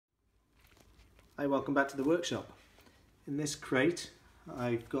Hi, welcome back to the workshop. In this crate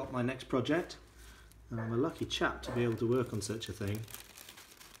I've got my next project, and I'm a lucky chap to be able to work on such a thing.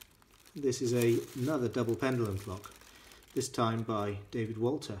 This is another double pendulum clock, this time by David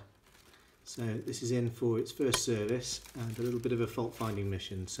Walter. So this is in for its first service and a little bit of a fault finding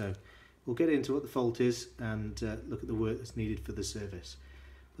mission. So we'll get into what the fault is and look at the work that's needed for the service.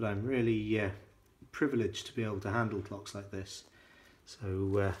 But I'm really privileged to be able to handle clocks like this.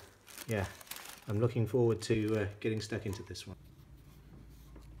 So yeah, I'm looking forward to getting stuck into this one.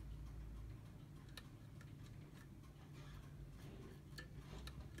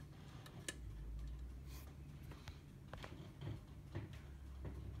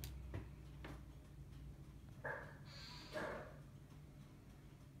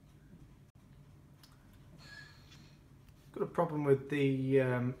 Got a problem with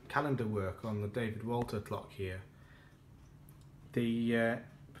the calendar work on the David Walter clock here. The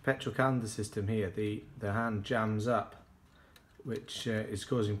Perpetual calendar system here, the hand jams up, which is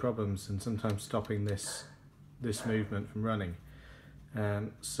causing problems and sometimes stopping this movement from running.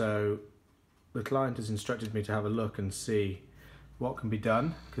 So the client has instructed me to have a look and see what can be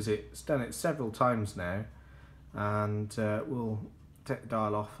done, because it's done it several times now, and we'll take the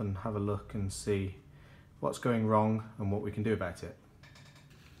dial off and have a look and see what's going wrong and what we can do about it.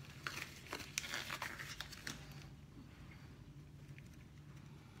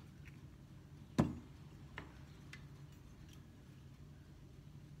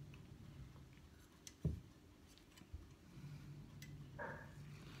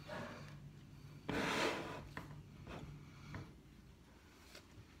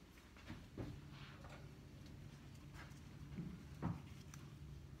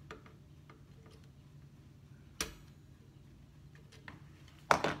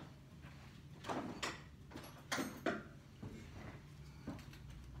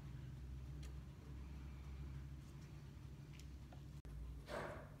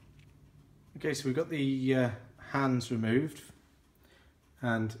 Okay, so we've got the hands removed,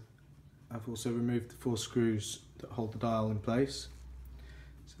 and I've also removed the 4 screws that hold the dial in place.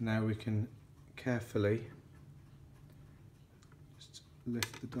 So now we can carefully just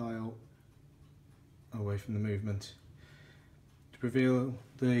lift the dial away from the movement to reveal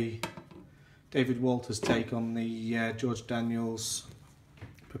the David Walter's take on the George Daniels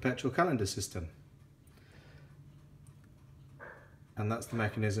Perpetual calendar system. And that's the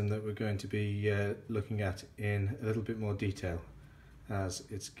mechanism that we're going to be looking at in a little bit more detail, as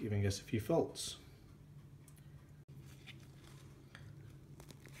it's giving us a few faults.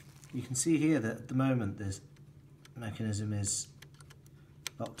 You can see here that at the moment this mechanism is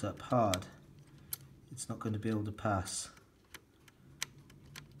locked up hard. It's not going to be able to pass.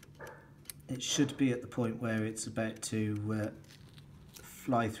 It should be at the point where it's about to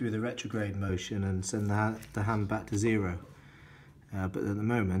fly through the retrograde motion and send the hand back to 0. But at the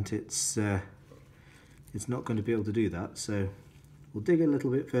moment it's not going to be able to do that, so we'll dig a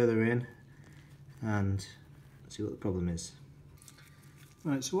little bit further in and see what the problem is.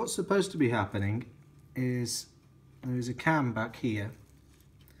 Right, so what's supposed to be happening is there is a cam back here,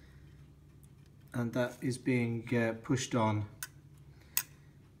 and that is being pushed on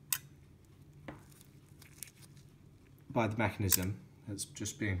by the mechanism. That's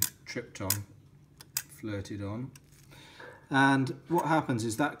just being tripped on, flirted on. And what happens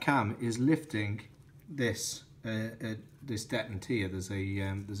is that cam is lifting this this detonant here. There's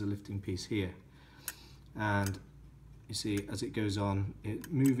a lifting piece here, and you see as it goes on,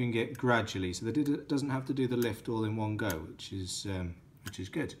 moving it gradually, so that it doesn't have to do the lift all in one go, which is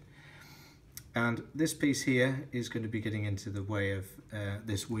good. And this piece here is going to be getting into the way of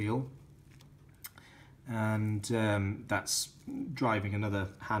this wheel, and that's driving another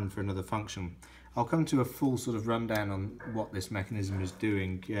hand for another function. I'll come to a full sort of rundown on what this mechanism is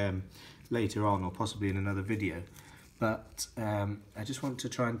doing later on, or possibly in another video, but I just want to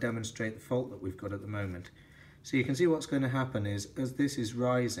try and demonstrate the fault that we've got at the moment. So you can see what's going to happen is, as this is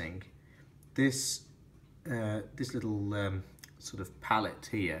rising, this little sort of pallet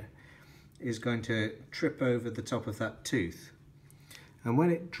here is going to trip over the top of that tooth, and when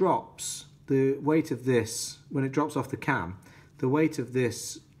it drops, the weight of this, when it drops off the cam, the weight of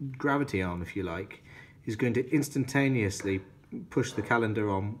this gravity arm, if you like, is going to instantaneously push the calendar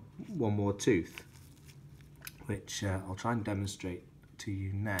on one more tooth, which I'll try and demonstrate to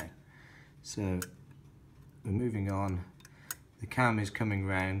you now. So we're moving on, the cam is coming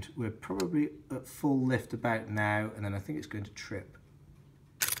round, we're probably at full lift about now, and then I think it's going to trip.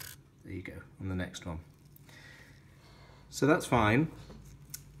 There you go, on the next one. So that's fine.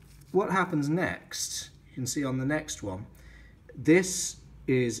 What happens next, you can see on the next one, this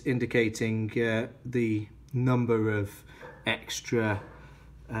is indicating the number of extra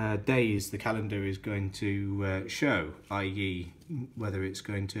days the calendar is going to show, i.e. whether it's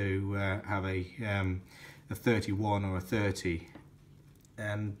going to have a 31 or a 30,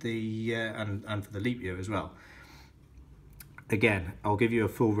 and and for the leap year as well. Again, I'll give you a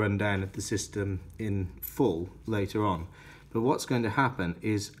full rundown of the system in full later on, but what's going to happen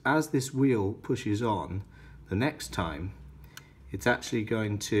is as this wheel pushes on the next time, it's actually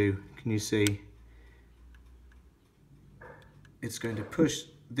going to, can you see, it's going to push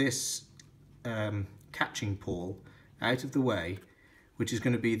this catching pole out of the way, which is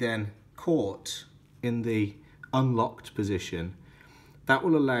going to be then caught in the unlocked position. That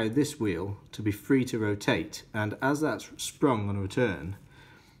will allow this wheel to be free to rotate, and as that's sprung on a return,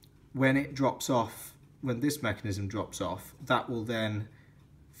 when it drops off, when this mechanism drops off, that will then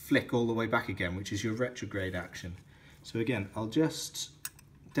flick all the way back again, which is your retrograde action. So again, I'll just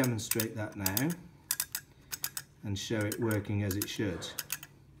demonstrate that now and show it working as it should.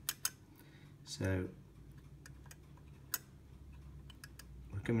 So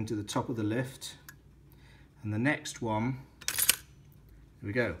we're coming to the top of the lift, and the next one, here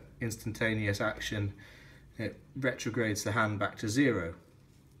we go, instantaneous action, it retrogrades the hand back to 0.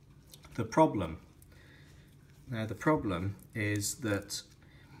 The problem is that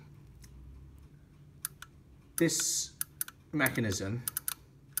this mechanism,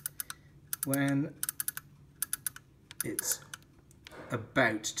 when it's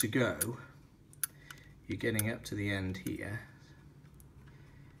about to go, you're getting up to the end here,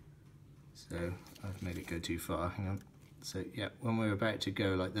 so I've made it go too far, hang on. So yeah, when we're about to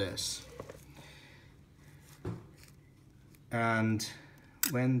go like this, and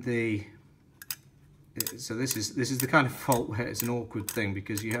when the, so this is the kind of fault where it's an awkward thing,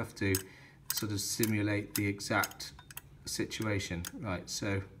 because you have to sort of simulate the exact situation. Right,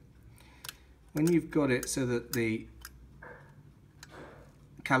 so when you've got it so that the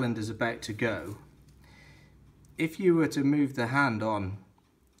calendar's about to go, if you were to move the hand on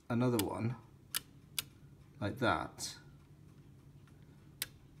another one like that,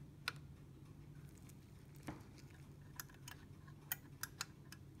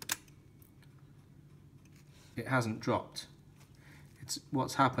 it hasn't dropped. It's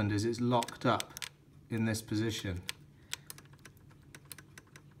what's happened is it's locked up in this position.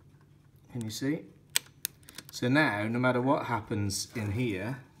 Can you see? So now, no matter what happens in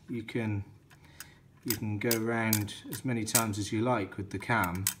here, you can go around as many times as you like with the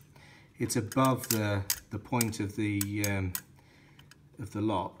cam. It's above the point of the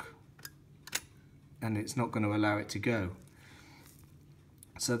lock, and it's not going to allow it to go.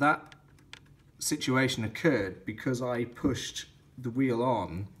 So that situation occurred because I pushed the wheel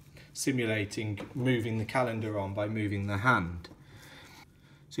on, simulating moving the calendar on by moving the hand.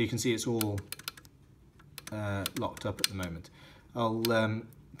 So you can see it's all locked up at the moment. I'll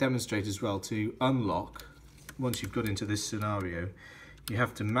demonstrate as well to unlock. Once you've got into this scenario, you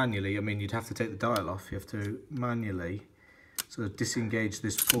have to manually, I mean you'd have to take the dial off, you have to manually sort of disengage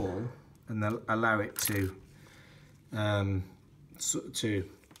this ball and then allow it to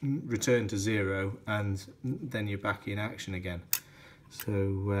return to 0, and then you're back in action again.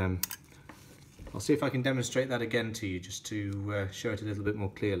 So I'll see if I can demonstrate that again to you, just to show it a little bit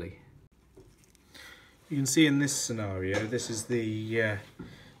more clearly. You can see in this scenario, this is the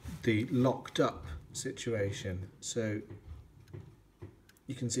locked up situation. So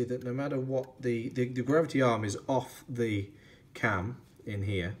you can see that no matter what, the gravity arm is off the cam in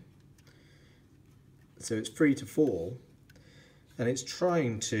here, so it's free to fall, and it's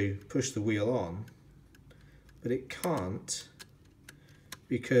trying to push the wheel on, but it can't,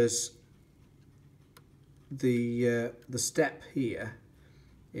 because the step here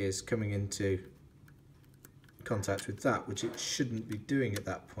is coming into contact with that, which it shouldn't be doing at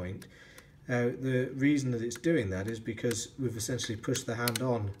that point. The reason that it's doing that is because we've essentially pushed the hand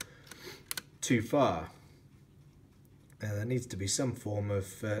on too far. There needs to be some form of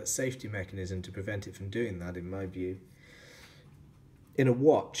safety mechanism to prevent it from doing that, in my view. In a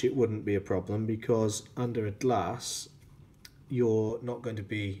watch it wouldn't be a problem, because under a glass you're not going to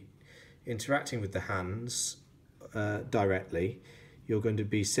be interacting with the hands directly. You're going to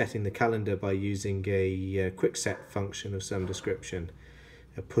be setting the calendar by using a quick set function of some description,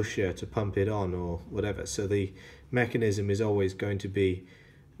 a pusher to pump it on or whatever. So the mechanism is always going to be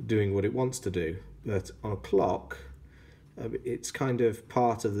doing what it wants to do. But on a clock, it's kind of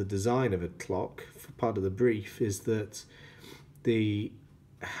part of the design of a clock, part of the brief, is that the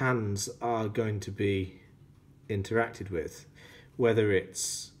hands are going to be interacted with, whether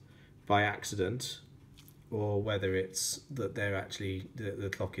it's by accident or whether it's that they're actually the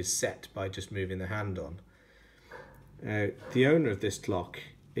clock is set by just moving the hand on. The owner of this clock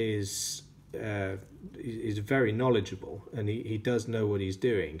is very knowledgeable, and he does know what he's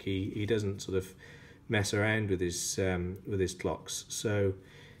doing. He doesn't sort of mess around with his clocks. So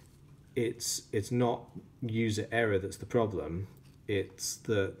it's not user error that's the problem. It's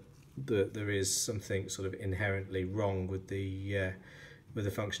that there is something sort of inherently wrong with the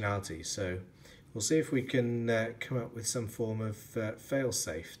functionality. So we'll see if we can come up with some form of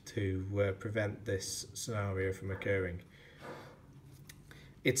fail-safe to prevent this scenario from occurring.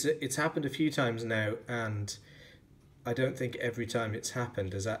 It's happened a few times now, and I don't think every time it's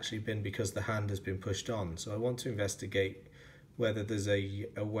happened has actually been because the hand has been pushed on. So I want to investigate whether there's a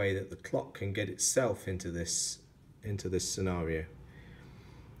way that the clock can get itself into this scenario.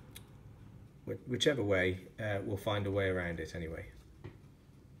 Whichever way, we'll find a way around it anyway.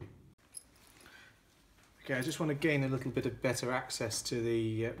 Okay, I just want to gain a little bit of better access to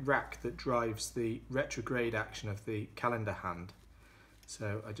the rack that drives the retrograde action of the calendar hand.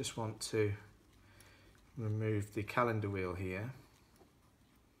 So I just want to remove the calendar wheel here.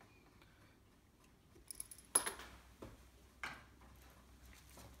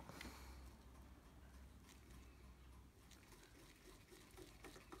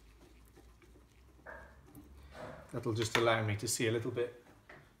 That'll just allow me to see a little bit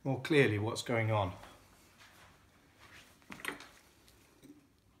more clearly what's going on.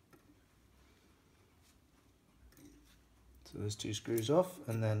 So there's 2 screws off,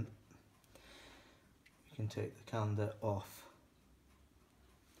 and then you can take the calendar off.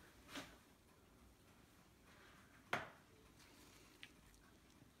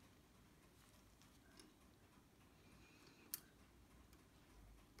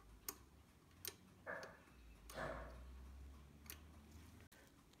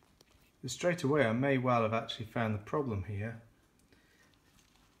 Straight away I may well have actually found the problem here.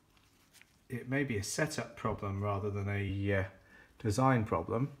 It may be a setup problem rather than a design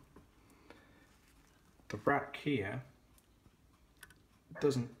problem. The rack here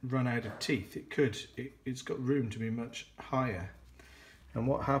doesn't run out of teeth. It's got room to be much higher. And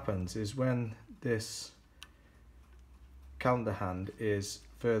what happens is when this calendar hand is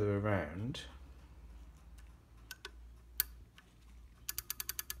further around,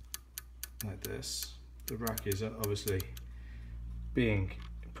 like this, the rack is obviously being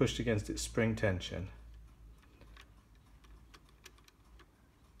pushed against its spring tension.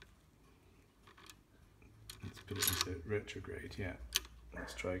 Let's put it into retrograde, yeah.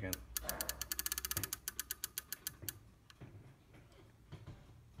 Let's try again.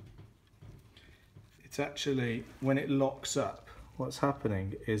 It's actually, when it locks up, what's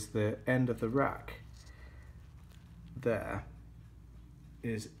happening is the end of the rack there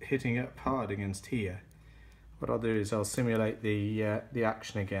is hitting up hard against here. What I'll do is I'll simulate the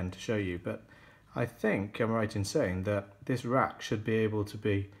action again to show you, but I think I'm right in saying that this rack should be able to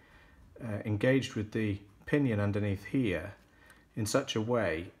be engaged with the pinion underneath here in such a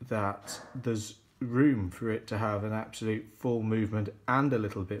way that there's room for it to have an absolute full movement and a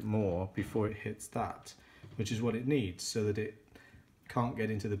little bit more before it hits that, which is what it needs, so that it can't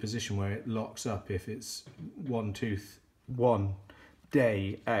get into the position where it locks up if it's one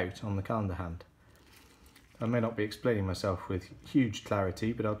day out on the calendar hand. I may not be explaining myself with huge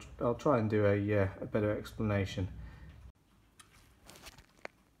clarity, but I'll try and do a better explanation.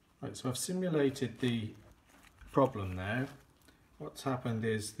 Right, so I've simulated the problem now. What's happened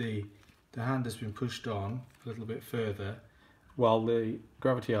is the hand has been pushed on a little bit further while the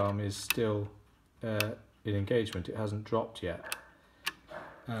gravity arm is still in engagement. It hasn't dropped yet.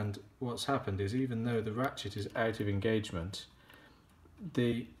 And what's happened is, even though the ratchet is out of engagement,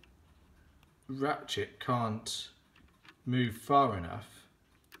 the ratchet can't move far enough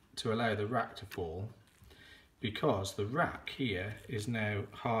to allow the rack to fall, because the rack here is now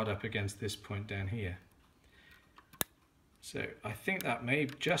hard up against this point down here. So I think that may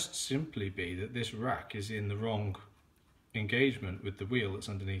just simply be that this rack is in the wrong engagement with the wheel that's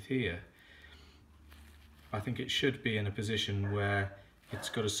underneath here. I think it should be in a position where it's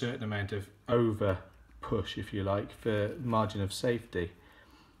got a certain amount of over push, if you like, for margin of safety,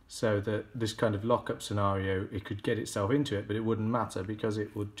 so that this kind of lock-up scenario, it could get itself into it, but it wouldn't matter because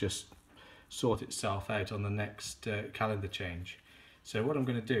it would just sort itself out on the next calendar change. So what I'm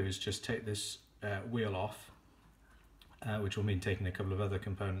going to do is just take this wheel off, which will mean taking a couple of other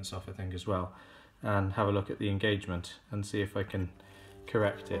components off, I think, as well, and have a look at the engagement and see if I can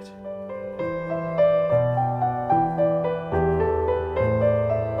correct it.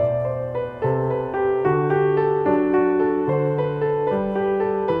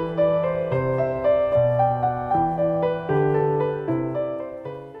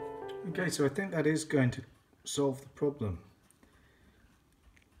 Okay, so I think that is going to solve the problem,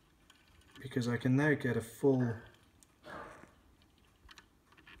 because I can now get a full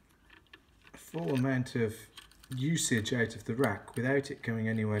amount of usage out of the rack without it coming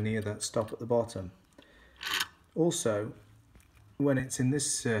anywhere near that stop at the bottom. Also, when it's in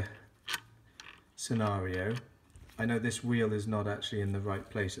this scenario, I know this wheel is not actually in the right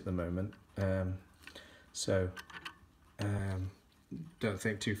place at the moment, so don't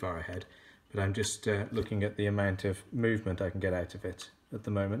think too far ahead, but I'm just looking at the amount of movement I can get out of it at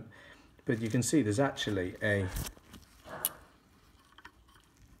the moment. But you can see there's actually a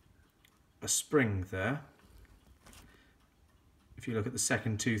spring there. If you look at the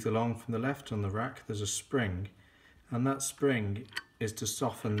second tooth along from the left on the rack, there's a spring, and that spring is to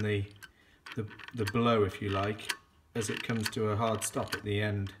soften the blow, if you like, as it comes to a hard stop at the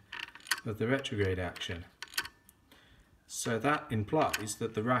end of the retrograde action. So that implies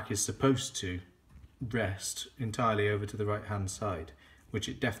that the rack is supposed to rest entirely over to the right hand side, which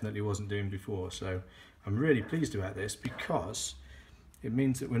it definitely wasn't doing before. So I'm really pleased about this, because it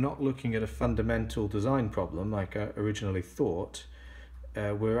means that we're not looking at a fundamental design problem like I originally thought.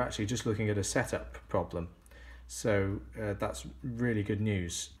 We're actually just looking at a setup problem. So that's really good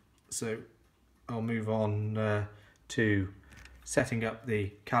news. So I'll move on to setting up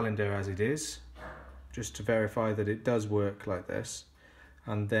the calendar as it is, just to verify that it does work like this,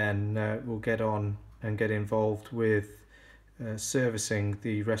 and then we'll get on and get involved with servicing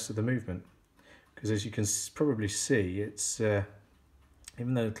the rest of the movement, because as you can probably see, it's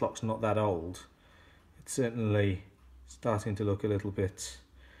even though the clock's not that old, it's certainly starting to look a little bit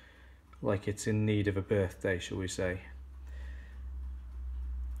like it's in need of a birthday, shall we say.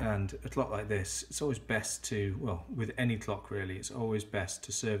 And a clock like this, it's always best to, well, with any clock really, it's always best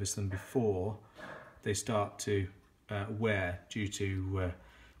to service them before they start to wear due to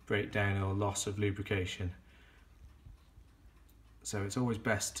breakdown or loss of lubrication. So it's always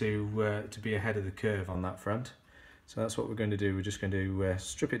best to be ahead of the curve on that front. So that's what we're going to do. We're just going to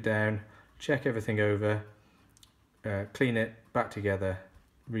strip it down, check everything over, clean it back together,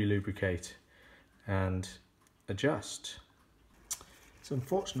 re-lubricate and adjust. So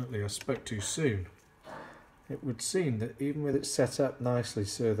unfortunately I spoke too soon. It would seem that even with it set up nicely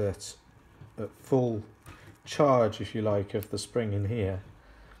so that at full charge, if you like, of the spring in here,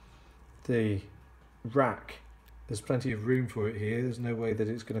 the rack, there's plenty of room for it here. There's no way that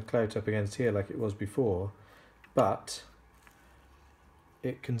it's going to clout up against here like it was before, but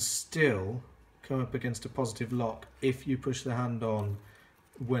it can still come up against a positive lock if you push the hand on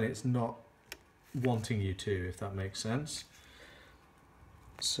when it's not wanting you to, if that makes sense.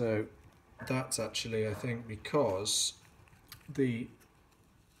 So that's actually, I think, because the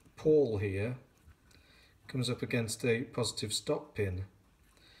pawl here comes up against a positive stop pin,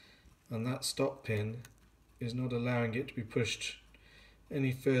 and that stop pin is not allowing it to be pushed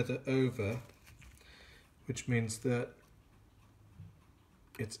any further over, which means that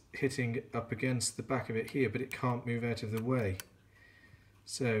it's hitting up against the back of it here, but it can't move out of the way.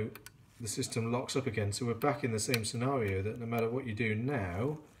 So the system locks up again. So we're back in the same scenario, that no matter what you do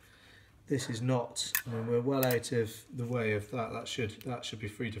now, this is not, I mean, we're well out of the way of that. That should be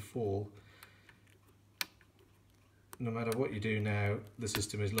free to fall. No matter what you do now, the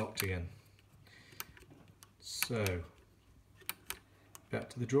system is locked again. So back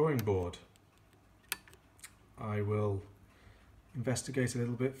to the drawing board. I will investigate a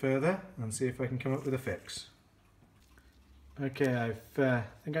little bit further and see if I can come up with a fix. Okay, I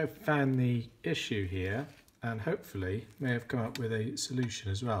think I've found the issue here, and hopefully may have come up with a solution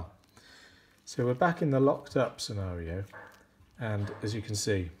as well. So we're back in the locked up scenario, and as you can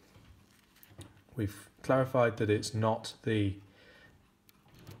see, we've clarified that it's not the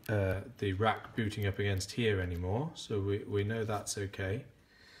rack booting up against here anymore, so we know that's okay,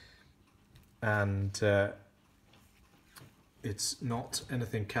 and it's not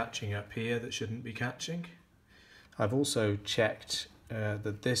anything catching up here that shouldn't be catching. I've also checked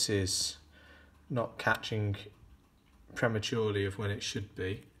that this is not catching prematurely of when it should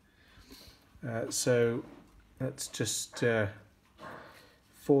be. So let's just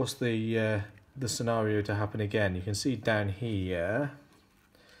force the scenario to happen again. You can see down here,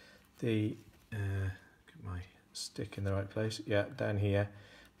 get my stick in the right place. Yeah, down here,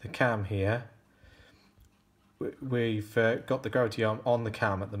 the cam here. We've got the gravity arm on the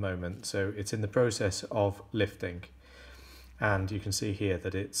cam at the moment, so it's in the process of lifting, and you can see here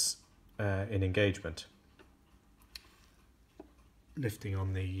that it's in engagement, lifting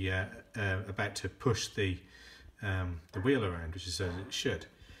on the about to push the wheel around, which is as it should,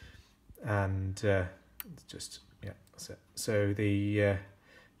 and just, yeah, that's it. So the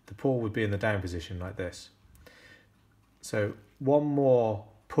the pawl would be in the down position like this. So one more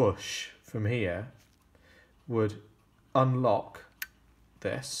push from here would unlock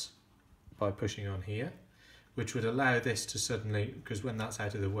this by pushing on here, which would allow this to suddenly, because when that's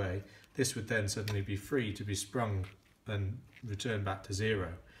out of the way, this would then suddenly be free to be sprung and return back to 0,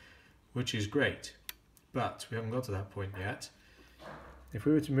 which is great. But we haven't got to that point yet. If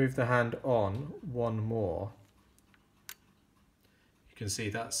we were to move the hand on one more, you can see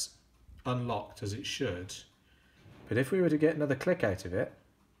that's unlocked as it should. But if we were to get another click out of it,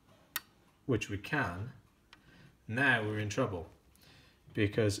 which we can, now we're in trouble,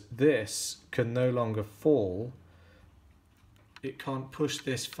 because this can no longer fall. It can't push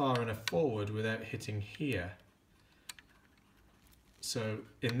this far enough forward without hitting here. So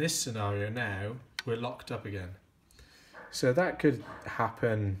in this scenario now, we're locked up again. So that could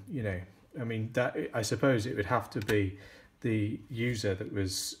happen, you know, I mean, that, I suppose it would have to be the user that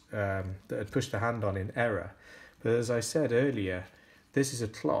was that had pushed the hand on in error. But as I said earlier, this is a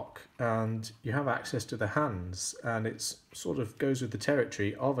clock and you have access to the hands, and it's sort of goes with the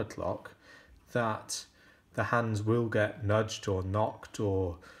territory of a clock that the hands will get nudged or knocked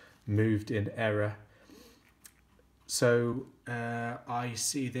or moved in error. So I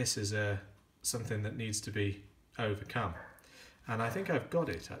see this as something that needs to be overcome, and I think I've got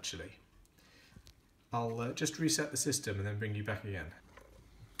it actually. I'll just reset the system and then bring you back again.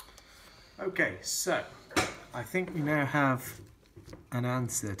 Okay, so I think we now have an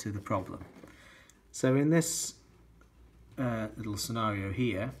answer to the problem. So in this little scenario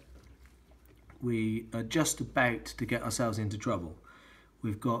here, we are just about to get ourselves into trouble.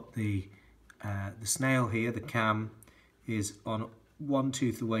 We've got the snail here, the cam is on one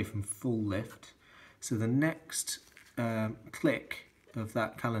tooth away from full lift. So the next click of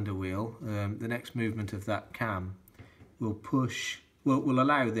that calendar wheel, the next movement of that cam will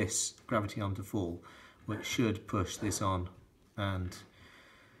allow this gravity arm to fall, which should push this on and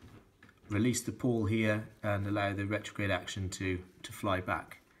release the pawl here and allow the retrograde action to fly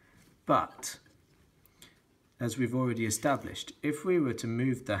back. But as we've already established, if we were to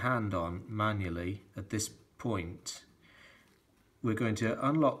move the hand on manually at this point, we're going to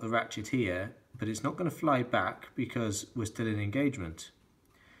unlock the ratchet here, but it's not going to fly back because we're still in engagement.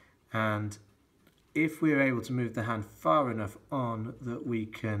 And if we're able to move the hand far enough on that we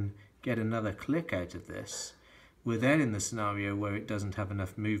can get another click out of this, we're then in the scenario where it doesn't have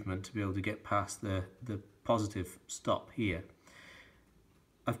enough movement to be able to get past the positive stop here.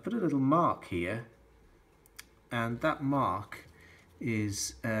 I've put a little mark here, and that mark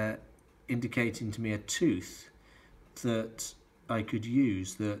is indicating to me a tooth that I could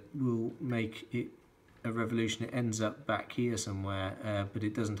use that will make it a revolution. It ends up back here somewhere, but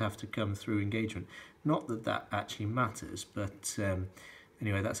it doesn't have to come through engagement. Not that that actually matters, but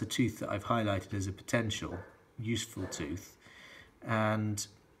anyway, that's a tooth that I've highlighted as a potential useful tooth. And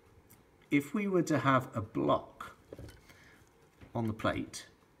if we were to have a block on the plate,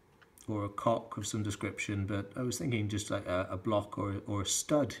 or a cock of some description, but I was thinking just like a block or a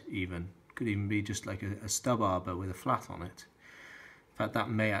stud even, could even be just like a stub arbor with a flat on it. In fact, that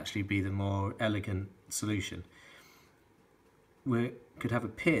may actually be the more elegant solution. We could have a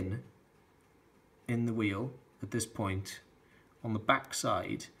pin in the wheel at this point on the back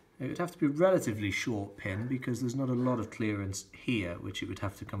side. It would have to be a relatively short pin because there's not a lot of clearance here which it would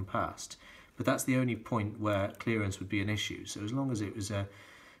have to come past. But that's the only point where clearance would be an issue. So as long as it was a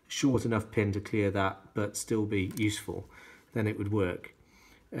short enough pin to clear that but still be useful, then it would work.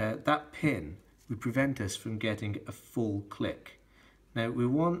 That pin would prevent us from getting a full click. Now we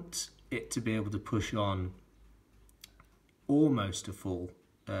want it to be able to push on almost a full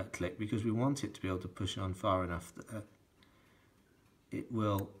click, because we want it to be able to push on far enough that it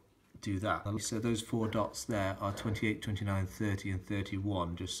will do that. So those 4 dots there are 28, 29, 30 and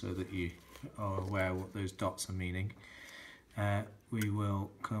 31, just so that you are aware what those dots are meaning. We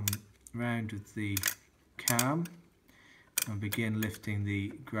will come round with the cam and begin lifting the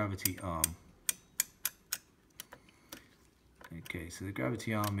gravity arm. Okay, so the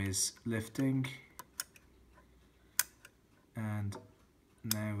gravity arm is lifting, and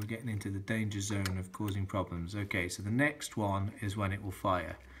now we're getting into the danger zone of causing problems. Okay, so the next one is when it will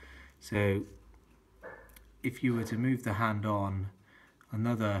fire. So if you were to move the hand on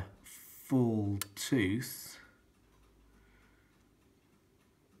another full tooth,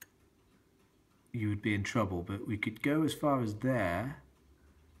 you would be in trouble, but we could go as far as there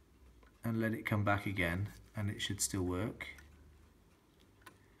and let it come back again, and it should still work.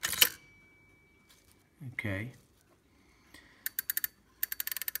 Okay.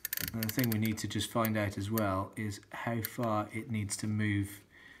 Another thing we need to just find out as well is how far it needs to move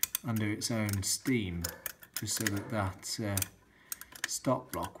under its own steam, just so that that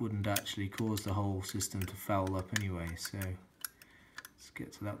stop block wouldn't actually cause the whole system to foul up anyway. So let's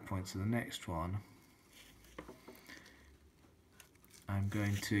get to that point. So the next one, I'm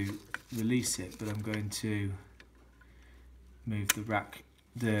going to release it, but I'm going to move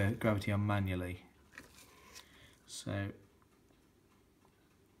the gravity on manually. So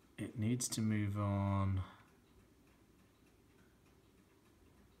it needs to move on.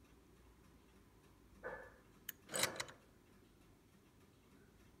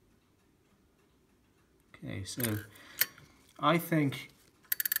 Okay, so I think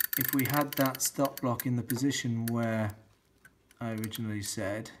if we had that stop block in the position where I originally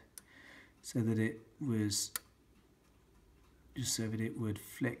said, so that it was just so that it would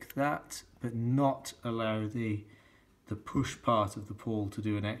flick that, but not allow the push part of the pawl to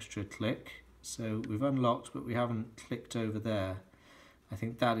do an extra click. So we've unlocked, but we haven't clicked over there. I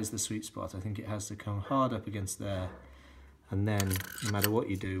think that is the sweet spot. I think it has to come hard up against there, and then no matter what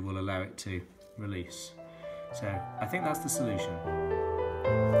you do, we'll allow it to release. So I think that's the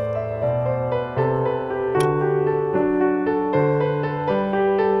solution.